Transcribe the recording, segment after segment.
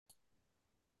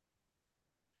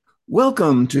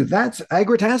Welcome to That's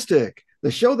Agritastic,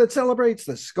 the show that celebrates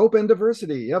the scope and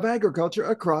diversity of agriculture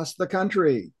across the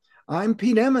country. I'm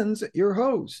Pete Emmons, your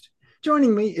host.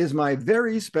 Joining me is my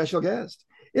very special guest.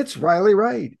 It's Riley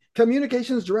Wright,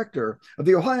 Communications Director of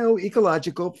the Ohio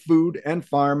Ecological Food and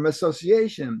Farm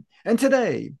Association. And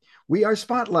today, we are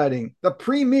spotlighting the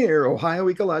premier Ohio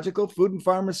Ecological Food and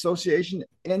Farm Association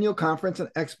annual conference and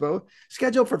expo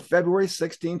scheduled for February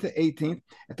 16th to 18th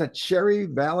at the Cherry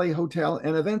Valley Hotel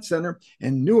and Event Center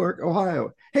in Newark,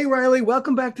 Ohio. Hey, Riley,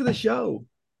 welcome back to the show.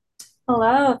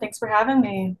 Hello, thanks for having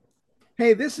me.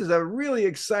 Hey, this is a really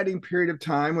exciting period of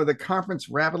time with the conference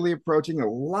rapidly approaching,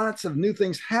 lots of new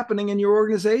things happening in your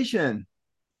organization.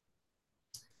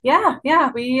 Yeah,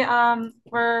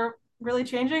 we're really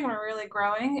changing, we're really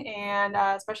growing, and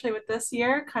especially with this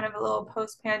year, kind of a little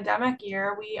post-pandemic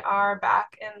year, we are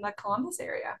back in the Columbus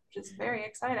area, which is very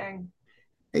exciting.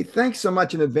 Hey, thanks so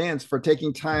much in advance for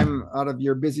taking time out of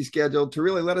your busy schedule to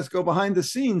really let us go behind the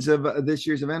scenes of this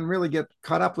year's event and really get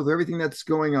caught up with everything that's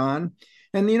going on.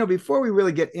 And, before we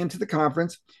really get into the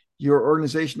conference, your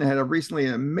organization had recently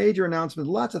a major announcement,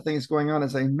 lots of things going on,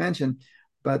 as I mentioned.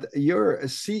 But your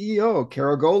CEO,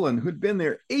 Carol Golan, who'd been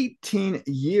there 18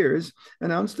 years,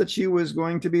 announced that she was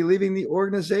going to be leaving the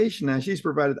organization. Now, she's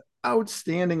provided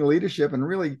outstanding leadership and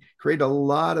really created a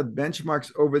lot of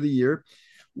benchmarks over the year.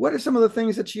 What are some of the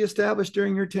things that she established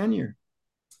during your tenure?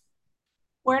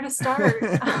 Where to start?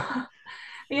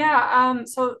 Yeah,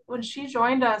 so when she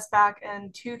joined us back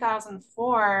in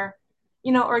 2004,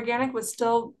 organic was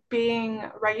still being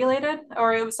regulated,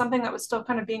 or it was something that was still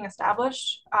kind of being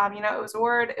established. It was a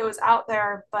word, it was out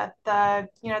there, but the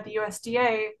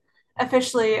USDA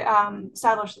officially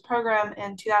established the program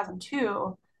in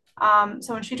 2002.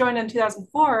 So when she joined in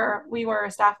 2004, we were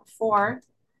a staff of four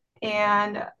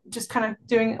and just kind of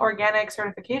doing organic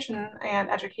certification and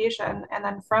education. And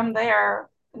then from there,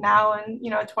 now in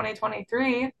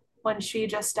 2023, when she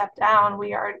just stepped down,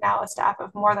 we are now a staff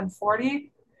of more than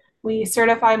 40. We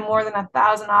certify more than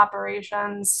 1,000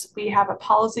 operations. We have a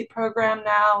policy program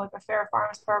now with the Fair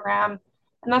Farms program.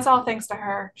 And that's all thanks to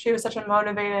her. She was such a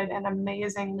motivated and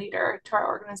amazing leader to our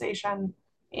organization.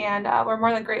 And we're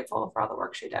more than grateful for all the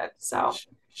work she did. So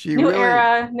She new really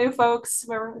era, new folks.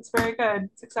 It's very good.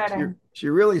 It's she, exciting. she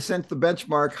really sent the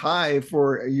benchmark high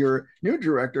for your new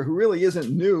director, who really isn't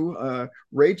new,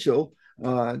 Rachel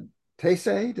Tese.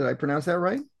 Did I pronounce that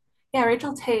right? Yeah,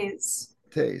 Rachel Tays.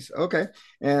 Tase. Okay.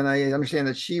 And I understand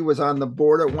that she was on the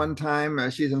board at one time.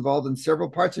 She's involved in several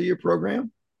parts of your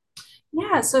program.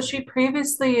 Yeah, so she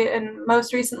previously and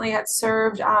most recently had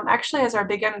served actually as our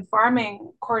Begin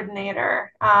Farming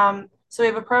coordinator. So we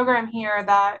have a program here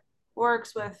that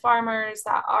works with farmers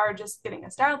that are just getting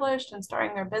established and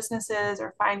starting their businesses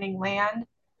or finding land.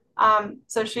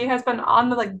 So she has been on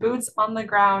the boots on the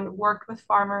ground, worked with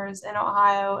farmers in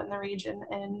Ohio and the region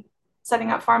and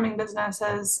setting up farming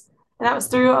businesses. And that was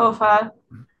through OFA.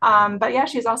 But yeah,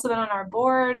 she's also been on our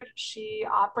board. She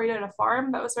operated a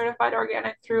farm that was certified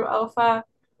organic through OFA.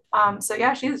 So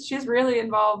yeah, she's really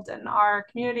involved in our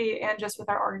community and just with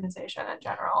our organization in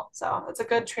general. So it's a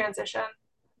good transition.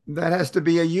 That has to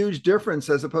be a huge difference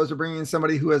as opposed to bringing in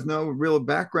somebody who has no real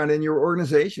background in your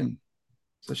organization.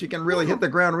 So she can really hit Yeah. the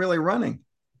ground really running.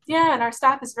 Yeah, and our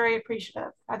staff is very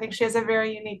appreciative. I think she has a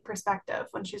very unique perspective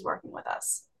when she's working with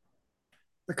us.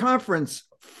 The conference,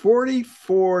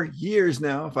 44 years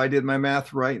now, if I did my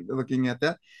math right, looking at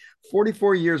that,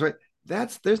 44 years, right?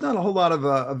 There's not a whole lot of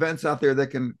events out there that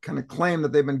can kind of claim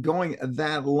that they've been going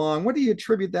that long. What do you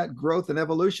attribute that growth and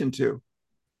evolution to?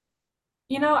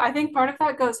 I think part of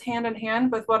that goes hand in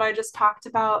hand with what I just talked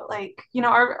about.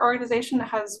 Our organization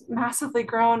has massively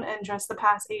grown in just the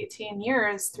past 18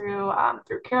 years through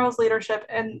Carol's leadership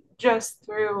and just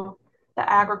through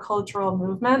the agricultural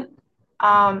movement.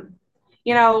 Um,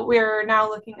 we're now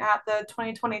looking at the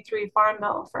 2023 Farm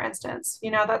Bill, for instance.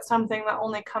 That's something that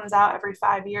only comes out every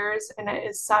 5 years, and it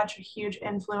is such a huge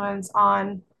influence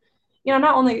on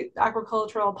not only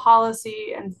agricultural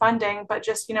policy and funding, but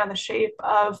just, the shape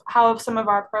of how some of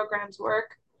our programs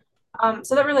work.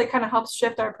 So that really kind of helps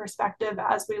shift our perspective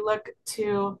as we look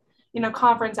to,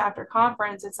 conference after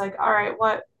conference. It's like, all right,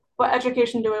 what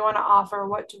education do we want to offer?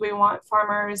 What do we want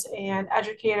farmers and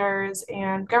educators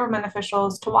and government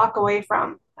officials to walk away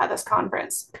from at this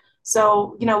conference?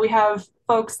 So, we have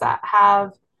folks that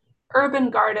have urban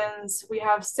gardens. We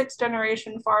have sixth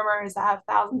generation farmers that have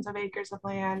thousands of acres of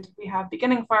land. We have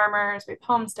beginning farmers, we have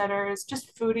homesteaders,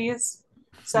 just foodies.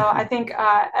 So I think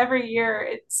every year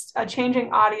it's a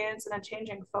changing audience and a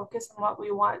changing focus on what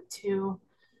we want to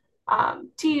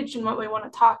teach and what we want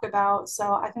to talk about.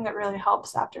 So I think that really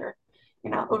helps after,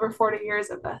 over 40 years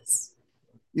of this.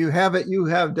 You have it. You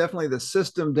have definitely the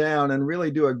system down and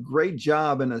really do a great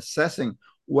job in assessing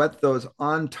what those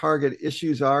on target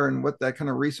issues are and what that kind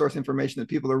of resource information that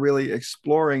people are really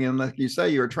exploring. And like you say,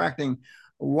 you're attracting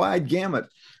a wide gamut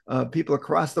of people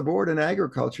across the board in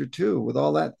agriculture too, with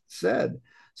all that said.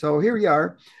 So here we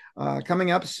are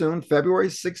coming up soon, February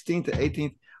 16th to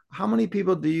 18th. How many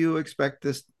people do you expect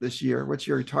this year? What's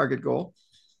your target goal?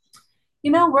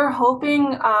 We're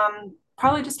hoping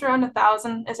probably just around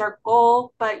 1,000 is our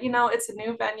goal, but it's a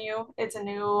new venue. It's a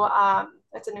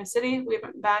new city. We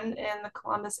haven't been in the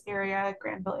Columbus area,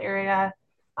 Granville area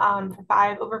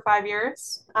for over 5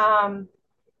 years.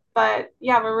 But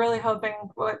yeah, we're really hoping,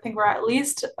 well, I think we're at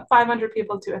least 500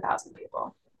 people to 1,000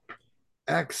 people.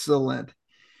 Excellent.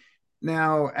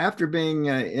 Now, after being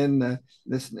in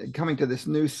this, coming to this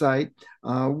new site,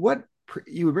 what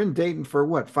you've been dating for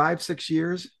what, 5, 6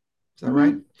 years? Is that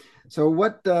right? Mhm. So,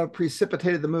 what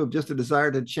precipitated the move? Just a desire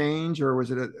to change, or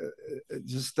was it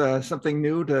just something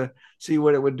new to see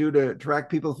what it would do to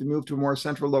attract people if you move to a more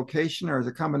central location, or is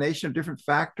it a combination of different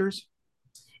factors?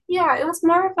 Yeah, it was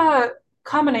more of a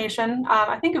combination.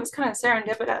 I think it was kind of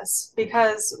serendipitous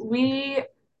because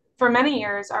for many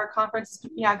years, our conference,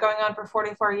 yeah, going on for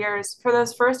 44 years. For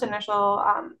those first initial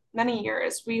many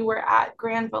years, we were at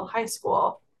Granville High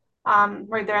School,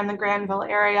 right there in the Granville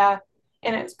area.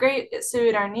 And it was great. It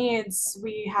suited our needs.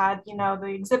 We had, the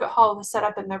exhibit hall was set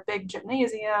up in their big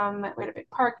gymnasium. We had a big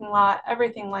parking lot,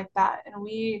 everything like that. And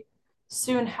we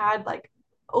soon had like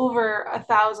over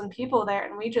 1,000 people there,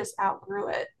 and we just outgrew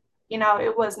it.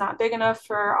 It was not big enough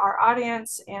for our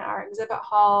audience and our exhibit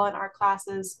hall and our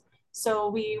classes. So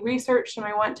we researched and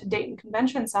we went to Dayton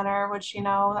Convention Center, which,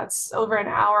 that's over an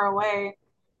hour away.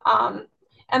 Um,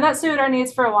 and that suited our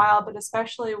needs for a while, but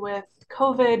especially with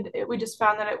COVID, we just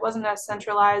found that it wasn't as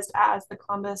centralized as the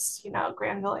Columbus,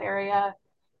 Granville area.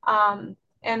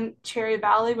 And Cherry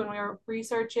Valley, when we were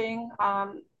researching,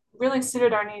 really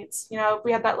suited our needs.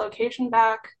 We had that location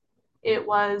back. It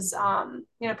was,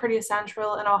 pretty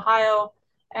central in Ohio.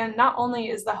 And not only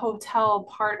is the hotel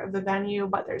part of the venue,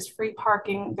 but there's free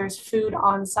parking, there's food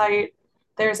on site,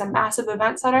 there's a massive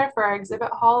event center for our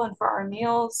exhibit hall and for our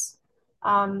meals.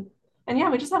 Um, and yeah,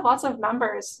 we just have lots of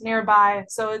members nearby.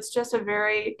 So it's just a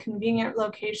very convenient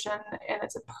location and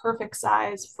it's a perfect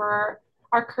size for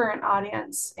our current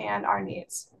audience and our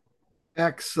needs.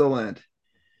 Excellent.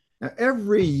 Now,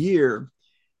 every year,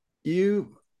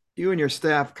 you you and your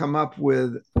staff come up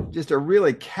with just a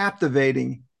really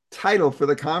captivating title for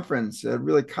the conference. It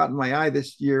really caught my eye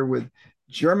this year with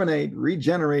germinate,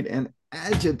 regenerate, and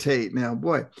agitate. Now,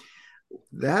 boy,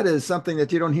 that is something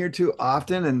that you don't hear too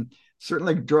often and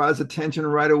certainly draws attention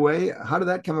right away. How did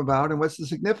that come about, and what's the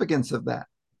significance of that?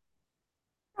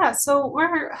 Yeah, so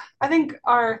I think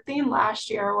our theme last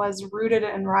year was rooted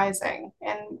in rising.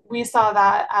 And we saw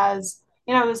that as,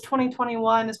 it was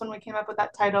 2021 is when we came up with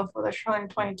that title for the Trillium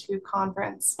 22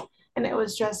 conference. And it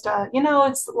was just,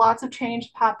 it's lots of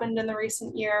change happened in the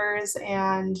recent years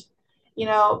and, you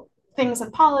know, things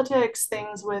in politics,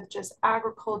 things with just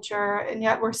agriculture. And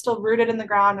yet we're still rooted in the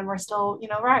ground and we're still,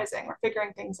 rising. We're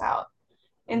figuring things out.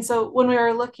 And so when we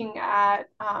were looking at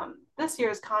this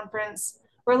year's conference,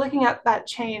 we're looking at that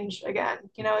change again.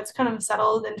 It's kind of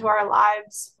settled into our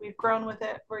lives. We've grown with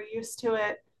it. We're used to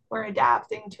it. We're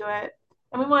adapting to it.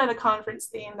 And we wanted a conference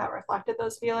theme that reflected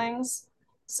those feelings.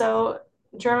 So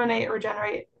germinate,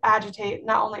 regenerate, agitate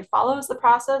not only follows the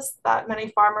process that many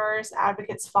farmers,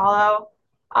 advocates follow,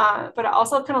 but it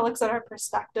also kind of looks at our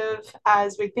perspective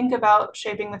as we think about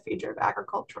shaping the future of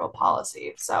agricultural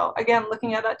policy. So again,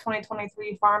 looking at that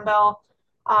 2023 Farm Bill,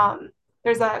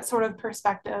 there's that sort of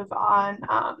perspective on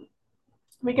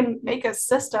we can make a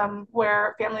system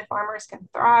where family farmers can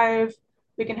thrive,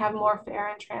 we can have more fair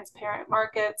and transparent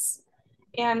markets,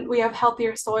 and we have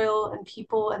healthier soil and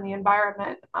people and the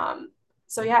environment.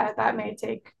 So yeah, that may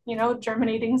take,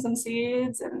 germinating some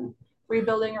seeds and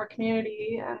rebuilding our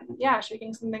community and yeah,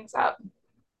 shaking some things up.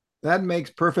 That makes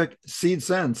perfect seed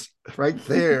sense right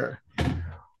there.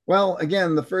 Well,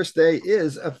 again, the first day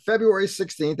is February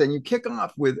 16th, and you kick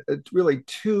off with really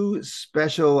two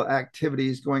special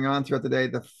activities going on throughout the day.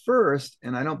 The first,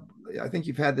 and I think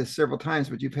you've had this several times,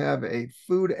 but you have a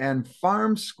food and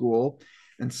farm school.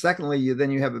 And secondly, you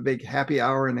have a big happy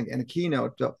hour and a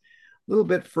keynote. So a little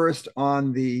bit first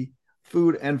on the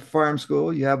food and farm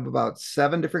school. You have about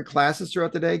 7 different classes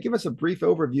throughout the day. Give us a brief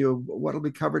overview of what will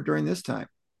be covered during this time.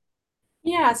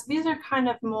 Yeah, so these are kind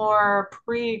of more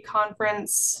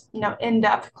pre-conference,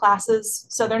 in-depth classes.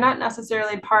 So they're not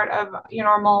necessarily part of your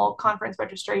normal conference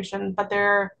registration, but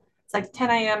it's like 10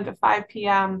 a.m. to 5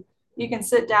 p.m. You can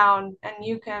sit down and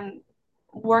you can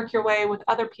work your way with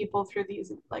other people through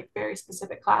these like very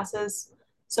specific classes.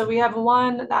 So we have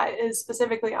one that is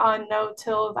specifically on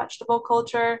no-till vegetable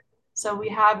culture. So we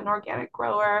have an organic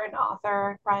grower, an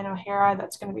author, Ryan O'Hara,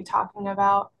 that's going to be talking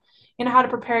about, how to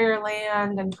prepare your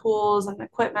land and tools and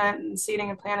equipment and seeding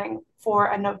and planting for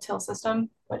a no-till system,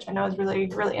 which I know is really,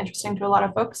 really interesting to a lot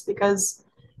of folks because,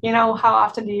 how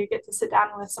often do you get to sit down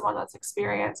with someone that's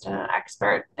experienced and an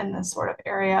expert in this sort of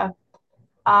area?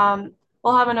 Um,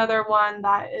 we'll have another one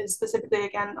that is specifically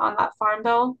again on that farm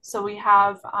bill. So we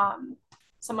have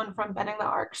someone from Bending the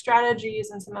Arc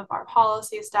Strategies and some of our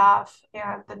policy staff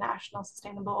and the National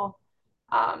Sustainable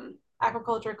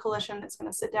Agriculture Coalition that's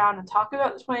going to sit down and talk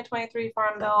about the 2023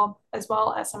 Farm Bill, as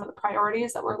well as some of the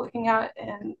priorities that we're looking at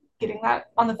and getting that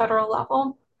on the federal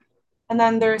level. And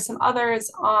then there's some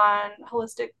others on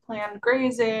holistic planned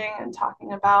grazing and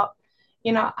talking about,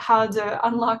 how to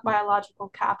unlock biological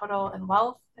capital and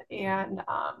wealth and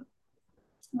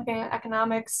looking at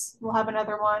economics. We'll have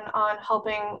another one on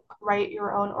helping write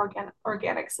your own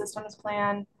organic systems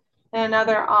plan, and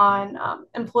another on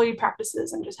employee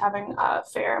practices and just having a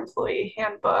fair employee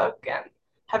handbook and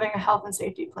having a health and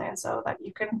safety plan so that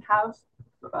you can have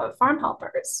farm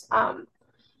helpers.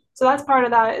 So that's part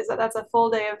of that is that that's a full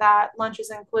day of that. Lunch is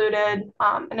included.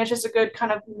 And it's just a good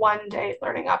kind of 1 day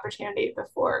learning opportunity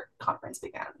before conference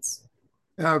begins.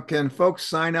 Now, can folks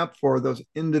sign up for those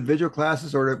individual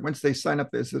classes, or once they sign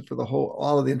up, this is for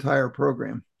all of the entire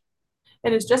program?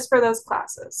 It is just for those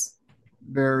classes.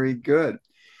 Very good.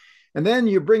 And then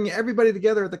you bring everybody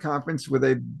together at the conference with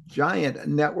a giant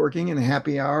networking and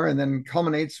happy hour, and then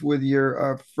culminates with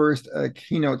your first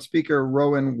keynote speaker,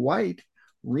 Rowan White,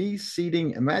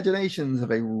 reseeding imaginations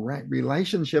of a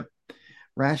relationship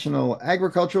rational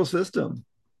agricultural system.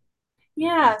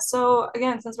 Yeah, so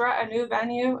again, since we're at a new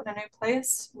venue and a new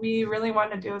place, we really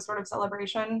wanted to do a sort of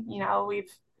celebration.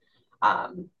 We've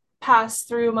um, passed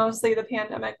through mostly the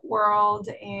pandemic world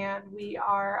and we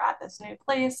are at this new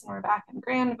place and we're back in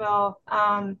Granville.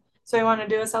 So we want to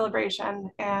do a celebration.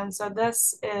 And so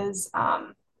this is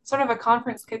sort of a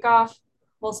conference kickoff.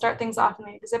 We'll start things off in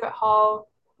the exhibit hall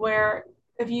where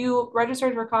if you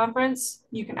registered for conference,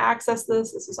 you can access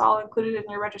this. This is all included in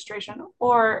your registration.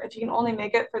 Or if you can only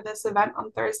make it for this event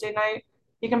on Thursday night,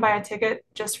 you can buy a ticket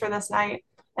just for this night.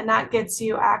 And that gets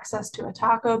you access to a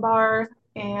taco bar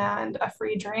and a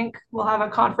free drink. We'll have a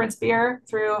conference beer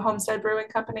through Homestead Brewing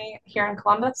Company here in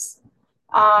Columbus.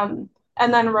 And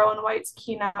then Rowan White's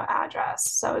keynote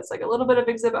address. So it's like a little bit of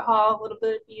exhibit hall, a little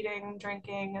bit of eating,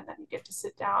 drinking, and then you get to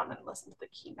sit down and listen to the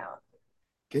keynote.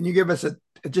 Can you give us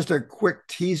just a quick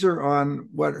teaser on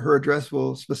what her address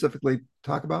will specifically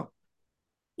talk about?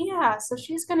 Yeah, so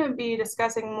she's going to be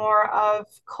discussing more of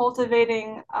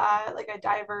cultivating like a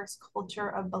diverse culture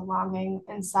of belonging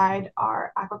inside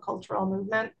our agricultural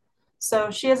movement. So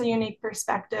she has a unique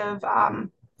perspective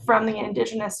from the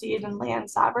indigenous seed and land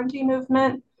sovereignty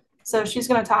movement. So she's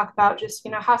going to talk about just,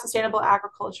 how sustainable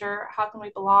agriculture, how can we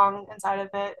belong inside of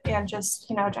it, and just,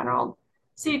 general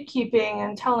seed keeping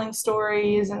and telling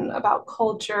stories and about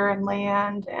culture and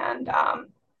land and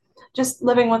just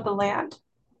living with the land.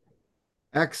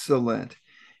 Excellent.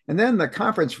 And then the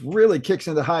conference really kicks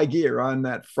into high gear on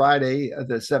that Friday,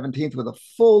 the 17th, with a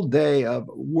full day of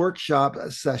workshop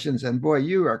sessions. And boy,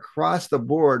 you are across the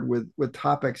board with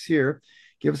topics here.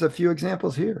 Give us a few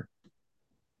examples here.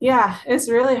 Yeah, it's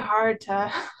really hard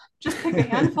to just pick a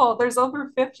handful. There's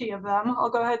over 50 of them. I'll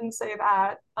go ahead and say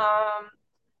that.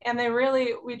 And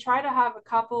we try to have a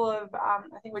couple of,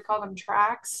 I think we call them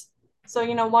tracks. So,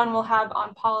 one we'll have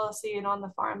on policy and on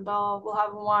the farm bill. We'll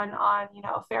have one on,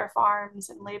 fair farms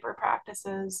and labor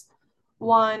practices,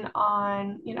 one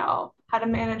on, how to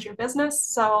manage your business.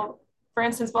 So, for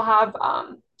instance, we'll have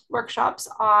workshops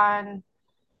on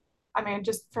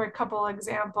just for a couple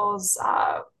examples,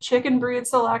 chicken breed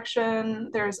selection,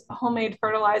 there's homemade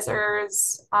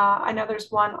fertilizers. I know there's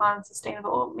one on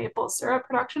sustainable maple syrup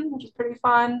production, which is pretty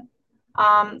fun.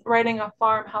 Writing a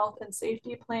farm health and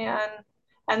safety plan,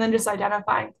 and then just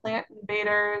identifying plant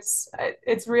invaders.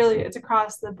 It's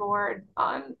across the board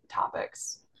on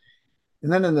topics.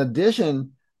 And then in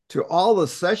addition to all the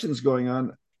sessions going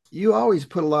on, you always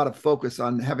put a lot of focus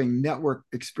on having network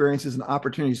experiences and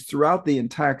opportunities throughout the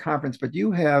entire conference, but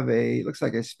you have looks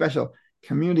like a special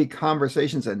community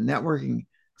conversations and networking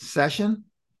session.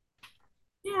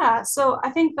 Yeah, so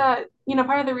I think that,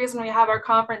 part of the reason we have our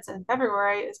conference in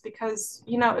February is because,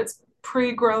 it's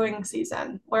pre-growing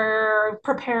season. We're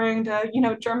preparing to,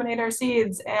 germinate our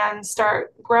seeds and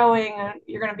start growing, and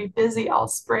you're going to be busy all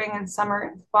spring and summer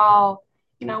and fall,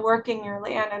 working your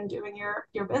land and doing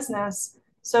your business.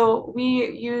 So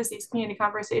we use these community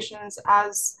conversations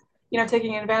as,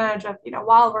 taking advantage of,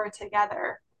 while we're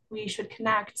together, we should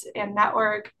connect and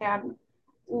network and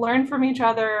learn from each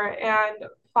other and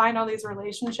find all these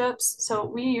relationships. So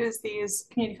we use these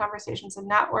community conversations and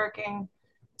networking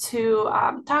to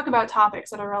talk about topics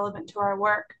that are relevant to our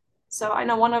work. So I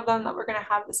know one of them that we're going to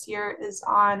have this year is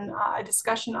on a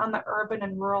discussion on the urban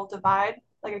and rural divide.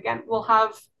 Like again, we'll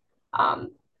have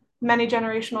many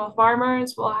generational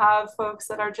farmers. We'll have folks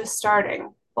that are just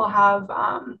starting. We'll have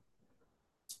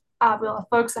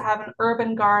folks that have an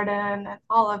urban garden and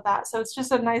all of that. So it's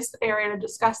just a nice area to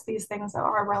discuss these things that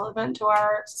are relevant to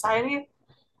our society,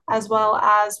 as well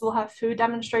as we'll have food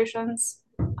demonstrations.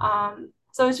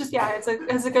 So it's just, yeah,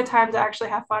 it's a good time to actually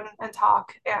have fun and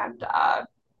talk and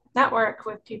network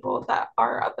with people that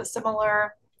are of a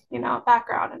similar,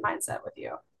 background and mindset with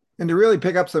you. And to really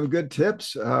pick up some good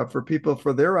tips for people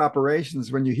for their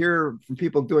operations, when you hear from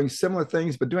people doing similar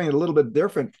things but doing it a little bit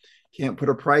different, can't put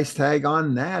a price tag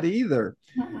on that either.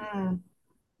 Mm-hmm.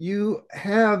 You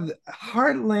have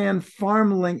Heartland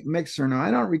Farm Link Mixer. Now, I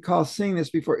don't recall seeing this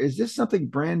before. Is this something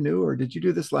brand new, or did you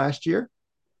do this last year?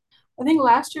 I think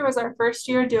last year was our first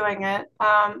year doing it.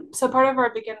 So part of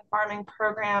our Begin Farming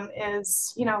program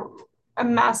is, a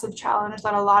massive challenge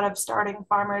that a lot of starting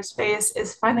farmers face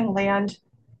is finding land.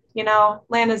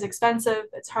 Land is expensive,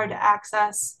 it's hard to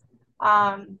access.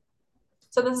 Um,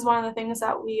 so this is one of the things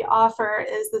that we offer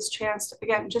is this chance to,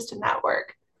 again, just to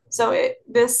network. So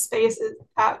this space is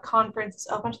at conference is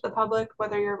open to the public,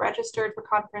 whether you're registered for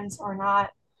conference or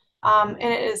not. And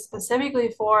it is specifically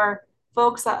for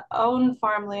folks that own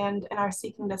farmland and are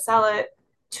seeking to sell it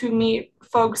to meet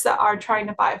folks that are trying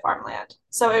to buy farmland.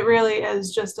 So it really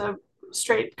is just a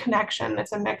straight connection.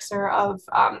 It's a mixer of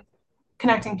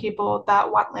connecting people that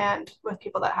want land with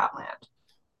people that have land.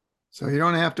 So you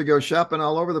don't have to go shopping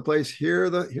all over the place. Here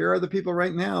are the people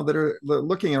right now that are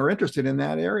looking or interested in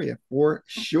that area for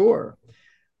sure.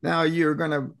 Now you're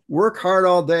going to work hard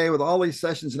all day with all these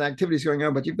sessions and activities going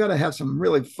on, but you've got to have some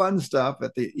really fun stuff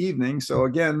at the evening. So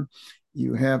again,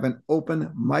 you have an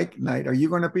open mic night. Are you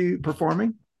going to be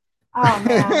performing? Oh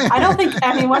man, I don't think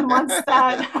anyone wants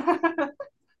that.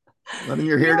 Letting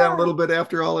your hair down a Yeah. little bit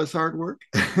after all this hard work.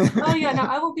 Oh yeah, no,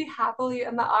 I will be happily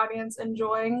in the audience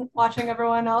enjoying watching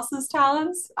everyone else's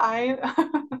talents. I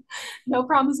no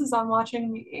promises on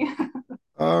watching me.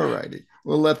 All righty.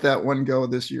 We'll let that one go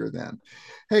this year then.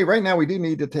 Hey, right now we do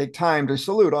need to take time to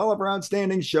salute all of our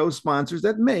outstanding show sponsors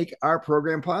that make our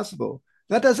program possible.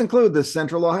 That does include the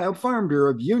Central Ohio Farm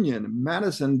Bureau of Union,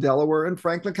 Madison, Delaware, and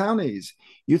Franklin counties,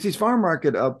 UC's Farm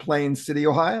Market of Plains City,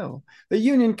 Ohio, the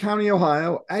Union County,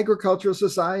 Ohio Agricultural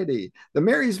Society, the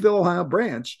Marysville, Ohio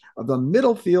branch of the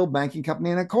Middlefield Banking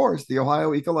Company, and of course, the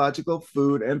Ohio Ecological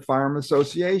Food and Farm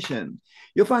Association.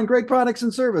 You'll find great products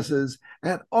and services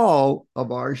at all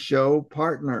of our show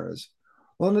partners.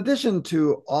 Well, in addition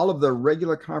to all of the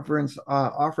regular conference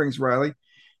offerings, Riley,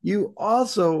 you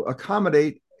also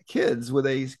accommodate kids with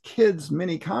a kids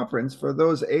mini conference for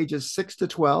those ages 6 to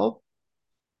 12.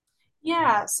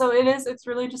 Yeah, so it's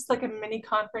really just like a mini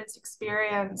conference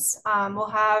experience. We'll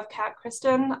have Kat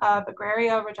Kristen of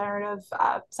Agraria Regenerative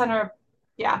Center.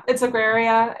 Yeah, it's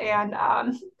Agraria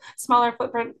and smaller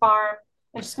footprint farm.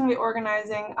 And she's going to be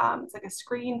organizing, it's like a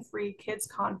screen-free kids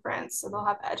conference. So they'll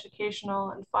have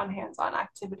educational and fun hands-on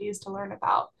activities to learn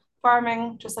about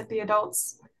farming, just like the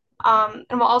adults. And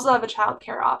we'll also have a child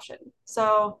care option.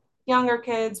 So younger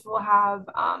kids will have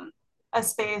a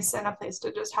space and a place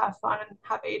to just have fun and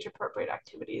have age appropriate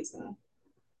activities and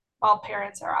while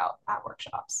parents are out at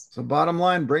workshops. So, bottom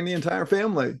line, bring the entire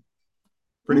family,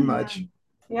 pretty much.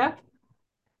 Mm-hmm. Yeah.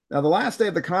 Now, the last day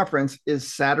of the conference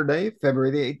is Saturday,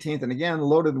 February the 18th, and again,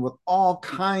 loaded with all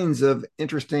kinds of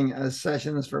interesting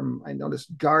sessions from, I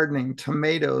noticed, gardening,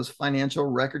 tomatoes, financial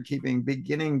record keeping,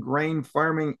 beginning grain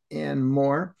farming, and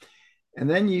more. And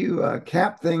then you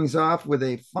cap things off with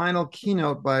a final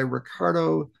keynote by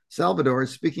Ricardo Salvador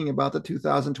speaking about the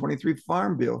 2023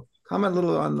 Farm Bill. Comment a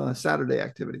little on the Saturday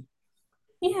activity.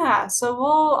 Yeah.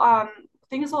 So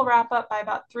things will wrap up by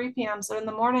about 3 p.m. So in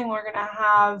the morning, we're going to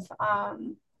have,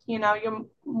 your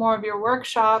more of your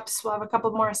workshops. We'll have a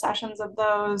couple more sessions of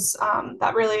those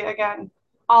that really, again,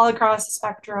 all across the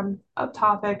spectrum of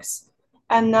topics.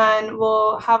 And then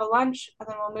we'll have a lunch and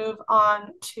then we'll move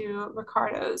on to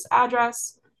Ricardo's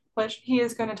address, which he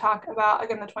is going to talk about,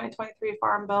 again, the 2023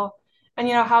 Farm Bill and,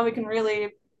 how we can really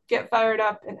get fired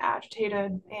up and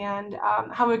agitated and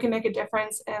how we can make a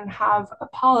difference and have a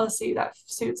policy that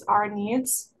suits our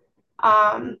needs.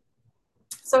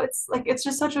 So it's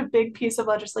just such a big piece of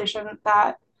legislation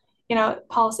that,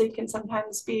 policy can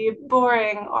sometimes be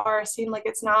boring or seem like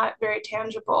it's not very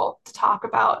tangible to talk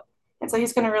about. And so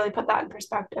he's going to really put that in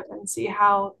perspective and see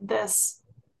how this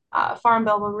farm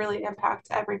bill will really impact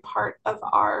every part of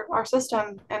our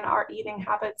system and our eating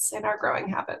habits and our growing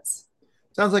habits.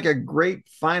 Sounds like a great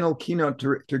final keynote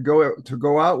to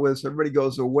go out with. So everybody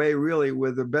goes away really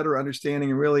with a better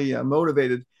understanding and really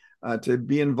motivated to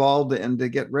be involved and to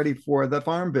get ready for the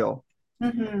farm bill.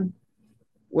 Mm-hmm.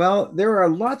 Well, there are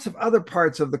lots of other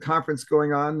parts of the conference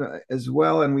going on as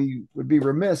well, and we would be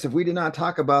remiss if we did not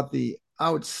talk about the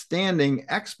outstanding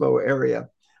expo area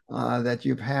that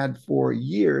you've had for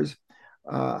years.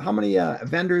 How many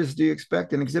vendors do you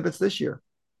expect and exhibits this year?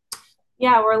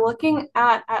 Yeah, we're looking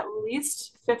at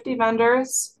least 50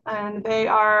 vendors, and they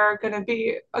are going to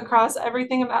be across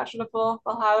everything imaginable.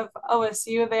 We'll have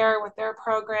OSU there with their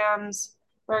programs.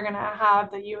 We're going to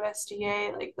have the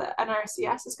USDA, like the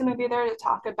NRCS is going to be there to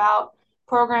talk about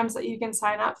programs that you can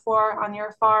sign up for on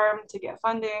your farm to get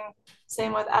funding.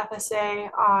 Same with FSA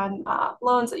on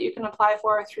loans that you can apply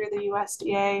for through the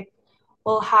USDA.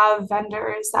 We'll have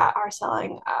vendors that are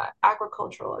selling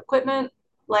agricultural equipment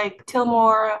like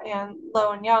Tillmore and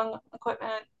Low and Young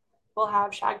equipment. We'll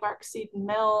have Shagbark Seed and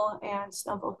Mill and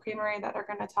Snowville Creamery that are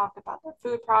going to talk about their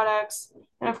food products.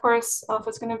 And of course,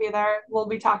 OFA's going to be there. We'll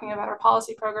be talking about our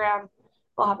policy program.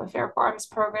 We'll have a Fair Farms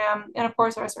program and of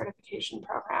course our certification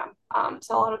program.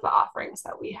 So a lot of the offerings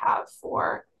that we have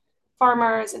for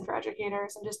farmers and for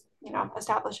educators and just,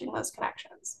 establishing those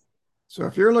connections. So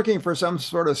if you're looking for some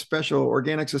sort of special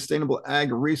organic sustainable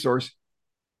ag resource,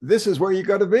 this is where you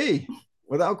got to be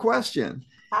without question.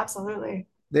 Absolutely.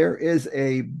 There is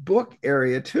a book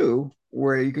area too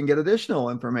where you can get additional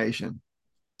information.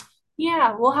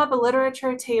 Yeah, we'll have a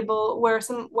literature table where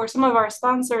some of our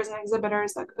sponsors and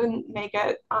exhibitors that couldn't make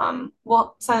it,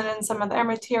 will send in some of their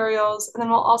materials, and then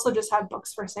we'll also just have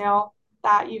books for sale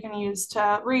that you can use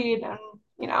to read and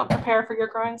prepare for your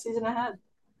growing season ahead.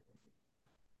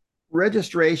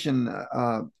 Registration,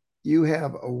 you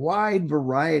have a wide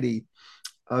variety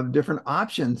of different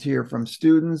options here from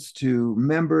students to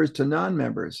members to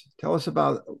non-members. Tell us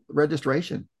about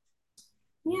registration.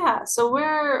 Yeah, so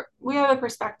we have a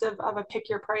perspective of a pick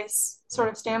your price sort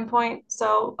of standpoint.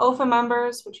 So OFA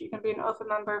members, which you can be an OFA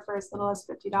member for as little as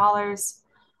 $50,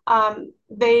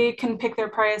 they can pick their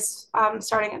price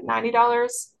starting at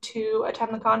 $90 to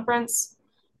attend the conference.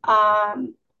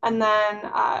 And then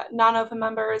non-OFA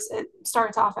members, it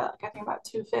starts off at like, I think about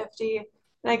 250.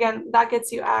 And again, that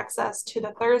gets you access to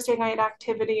the Thursday night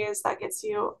activities. That gets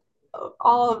you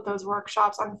all of those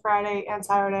workshops on Friday and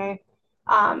Saturday,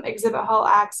 exhibit hall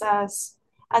access,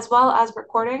 as well as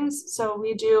recordings. So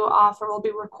we'll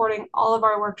be recording all of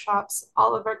our workshops,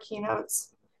 all of our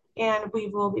keynotes, and we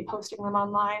will be posting them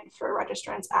online for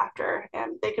registrants after,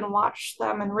 and they can watch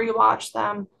them and rewatch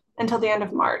them until the end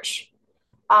of March.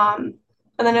 And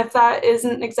then if that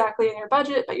isn't exactly in your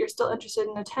budget, but you're still interested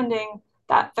in attending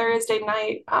that Thursday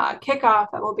night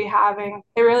kickoff that we'll be having,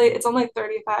 it's only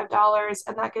 $35,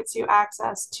 and that gets you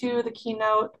access to the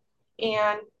keynote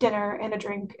and dinner and a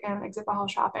drink and exhibit hall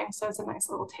shopping. So it's a nice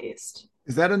little taste.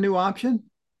 Is that a new option?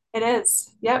 It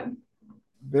is. Yep.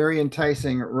 Very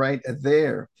enticing right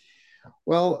there.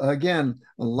 Well, again,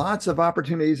 lots of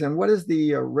opportunities. And what is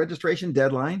the registration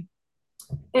deadline?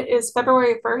 It is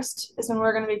February 1st is when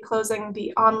we're going to be closing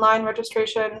the online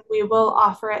registration. We will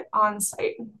offer it on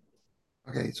site.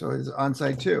 Okay, so it's on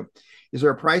site too. Is there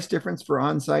a price difference for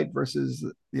on site versus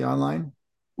the online?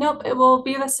 Nope, it will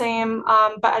be the same,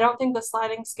 but I don't think the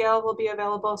sliding scale will be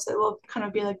available. So it will kind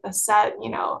of be like the set,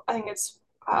 I think it's,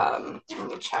 let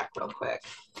me check real quick.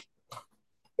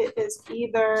 It is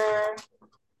either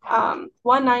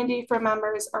 190 for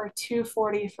members or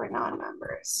 240 for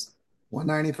non-members.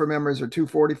 190 for members or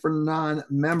 240 for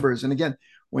non-members. And again,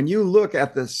 when you look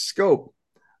at the scope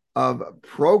of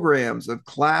programs, of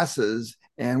classes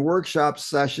and workshop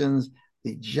sessions,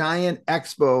 the giant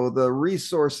expo, the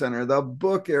resource center, the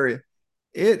book area,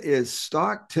 it is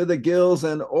stocked to the gills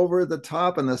and over the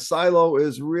top, and the silo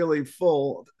is really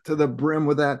full to the brim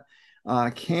with that.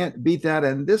 Can't beat that.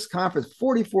 And this conference,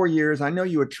 44 years, I know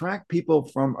you attract people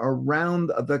from around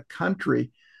the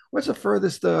country. What's the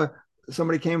furthest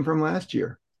somebody came from last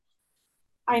year?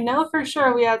 I know for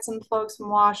sure we had some folks from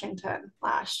Washington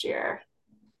last year.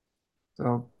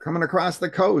 So coming across the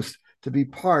coast to be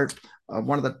part of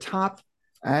one of the top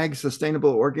ag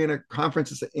sustainable organic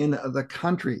conferences in the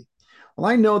country. Well,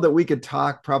 I know that we could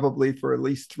talk probably for at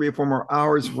least 3 or 4 more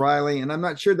hours, Riley, and I'm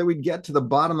not sure that we'd get to the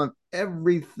bottom of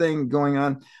everything going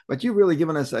on, but you've really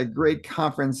given us a great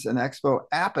conference and expo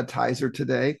appetizer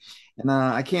today. And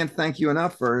I can't thank you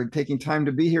enough for taking time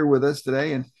to be here with us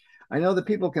today. And I know that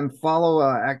people can follow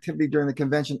activity during the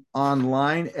convention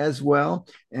online as well,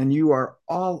 and you are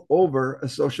all over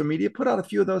social media. Put out a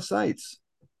few of those sites.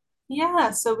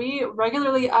 Yeah, so we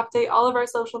regularly update all of our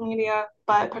social media,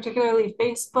 but particularly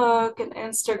Facebook and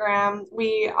Instagram.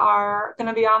 We are going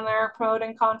to be on there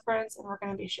promoting conference, and we're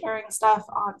going to be sharing stuff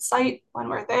on site when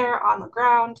we're there on the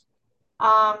ground.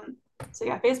 Um, so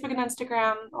yeah, Facebook and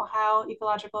Instagram, Ohio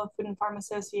Ecological Food and Farm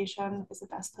Association is the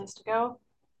best place to go.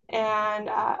 And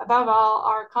above all,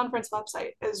 our conference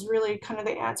website is really kind of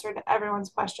the answer to everyone's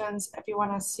questions. If you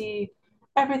want to see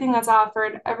everything that's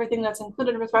offered, everything that's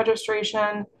included with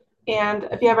registration, and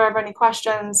if you ever have any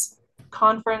questions,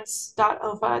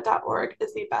 conference.ofa.org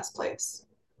is the best place.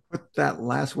 Put that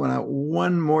last one out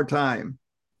one more time.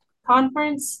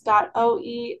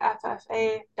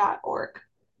 Conference.oeffa.org.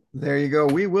 There you go.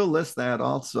 We will list that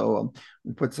also.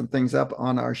 We put some things up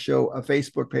on our show, a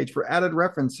Facebook page for added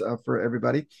reference for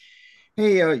everybody.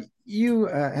 Hey, you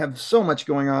have so much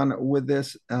going on with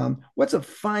this. What's a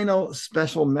final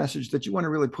special message that you want to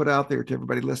really put out there to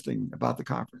everybody listening about the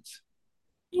conference?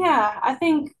 Yeah, I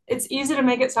think it's easy to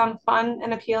make it sound fun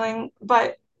and appealing,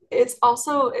 but it's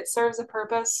also it serves a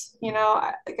purpose.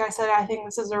 Like I said, I think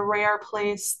this is a rare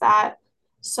place that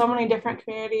so many different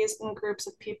communities and groups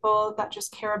of people that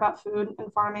just care about food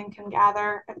and farming can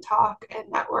gather and talk and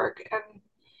network and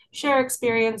share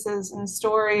experiences and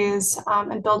stories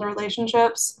and build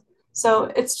relationships. So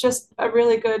it's just a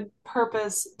really good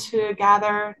purpose to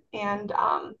gather and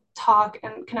talk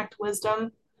and connect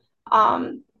wisdom.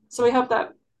 So we hope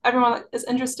that everyone that is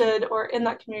interested or in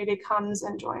that community comes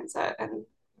and joins it and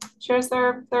shares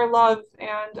their love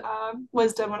and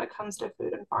wisdom when it comes to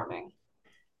food and farming.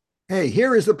 Hey,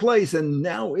 here is the place, and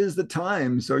now is the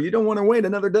time. So you don't want to wait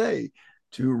another day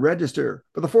to register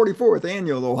for the 44th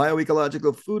Annual Ohio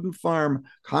Ecological Food and Farm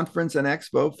Conference and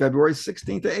Expo, February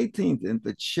 16th to 18th in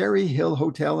the Cherry Hill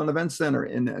Hotel and Event Center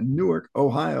in Newark,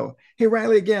 Ohio. Hey,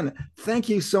 Riley, again, thank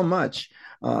you so much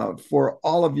for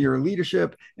all of your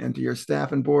leadership and to your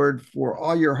staff and board for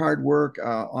all your hard work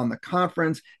on the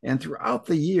conference and throughout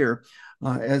the year.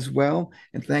 As well.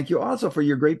 And thank you also for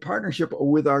your great partnership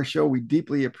with our show. We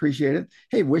deeply appreciate it.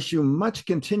 Hey, wish you much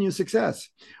continued success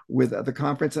with the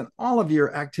conference and all of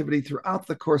your activity throughout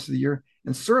the course of the year.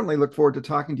 And certainly look forward to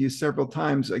talking to you several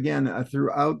times again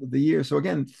throughout the year. So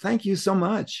again, thank you so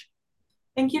much.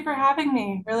 Thank you for having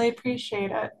me. Really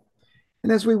appreciate it.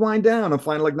 And as we wind down, a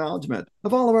final acknowledgement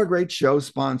of all of our great show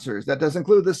sponsors. That does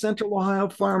include the Central Ohio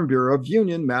Farm Bureau of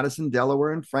Union, Madison,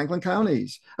 Delaware, and Franklin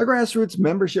counties, a grassroots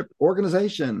membership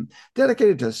organization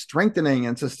dedicated to strengthening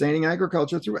and sustaining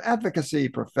agriculture through advocacy,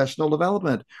 professional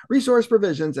development, resource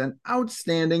provisions, and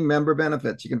outstanding member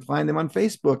benefits. You can find them on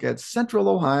Facebook at Central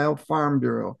Ohio Farm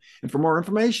Bureau. And for more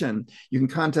information, you can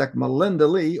contact Melinda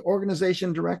Lee,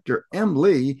 Organization Director, M.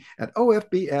 Lee, at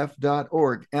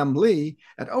ofbf.org, M. Lee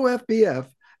at ofbf.org.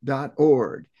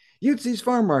 Utzi's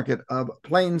Farm Market of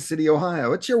Plain City,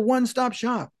 Ohio. It's your one-stop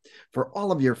shop for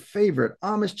all of your favorite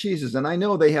Amish cheeses, and I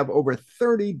know they have over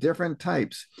 30 different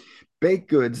types. Baked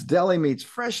goods, deli meats,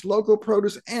 fresh local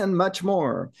produce, and much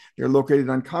more. They're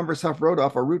located on Converse Huff Road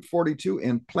off of Route 42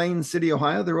 in Plain City,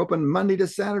 Ohio. They're open Monday to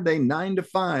Saturday, 9 to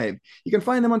 5. You can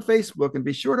find them on Facebook and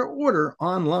be sure to order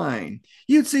online.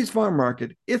 Utzi's Farm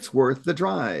Market, it's worth the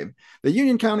drive. The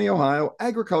Union County, Ohio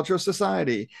Agricultural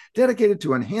Society, dedicated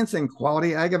to enhancing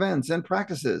quality ag events and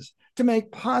practices to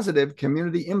make positive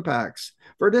community impacts.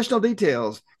 For additional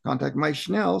details, contact Mike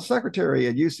Schnell, Secretary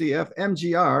at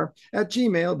UCFMGR at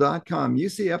gmail.com,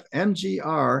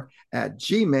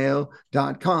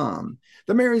 UCFMGR@gmail.com.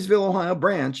 The Marysville, Ohio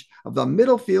branch of the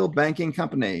Middlefield Banking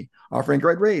Company, offering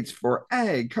great rates for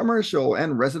ag, commercial,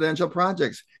 and residential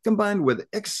projects, combined with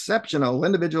exceptional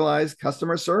individualized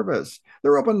customer service.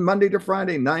 They're open Monday to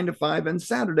Friday, 9 to 5, and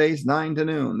Saturdays, 9 to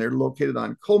noon. They're located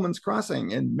on Coleman's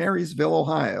Crossing in Marysville,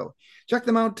 Ohio. Check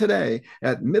them out today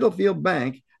at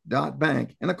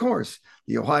middlefieldbank.bank. And of course,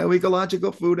 the Ohio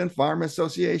Ecological Food and Farm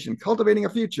Association, cultivating a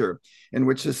future in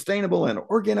which sustainable and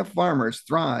organic farmers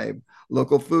thrive.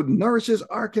 Local food nourishes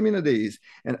our communities,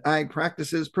 and ag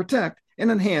practices protect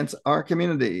and enhance our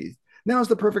communities. Now is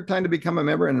the perfect time to become a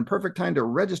member and a perfect time to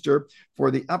register for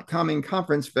the upcoming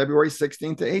conference, February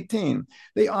 16 to 18.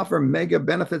 They offer mega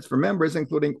benefits for members,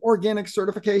 including organic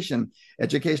certification,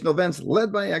 educational events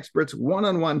led by experts,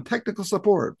 one-on-one technical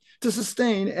support to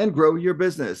sustain and grow your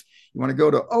business. You want to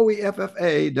go to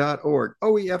oeffa.org,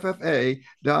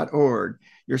 oeffa.org.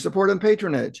 Your support and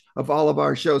patronage of all of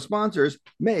our show sponsors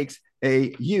makes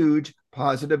a huge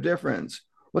positive difference.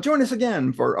 Well, join us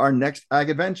again for our next Ag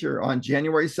Adventure on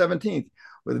January 17th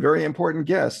with very important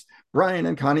guests, Brian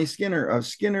and Connie Skinner of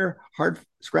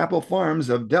Scrapple Farms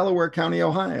of Delaware County,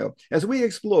 Ohio, as we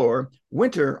explore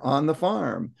winter on the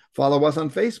farm. Follow us on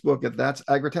Facebook at That's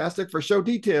Agritastic for show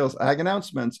details, ag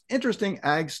announcements, interesting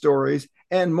ag stories,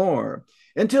 and more.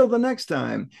 Until the next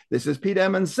time, this is Pete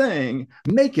Emmons saying,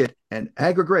 make it an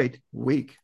Agri-Great week.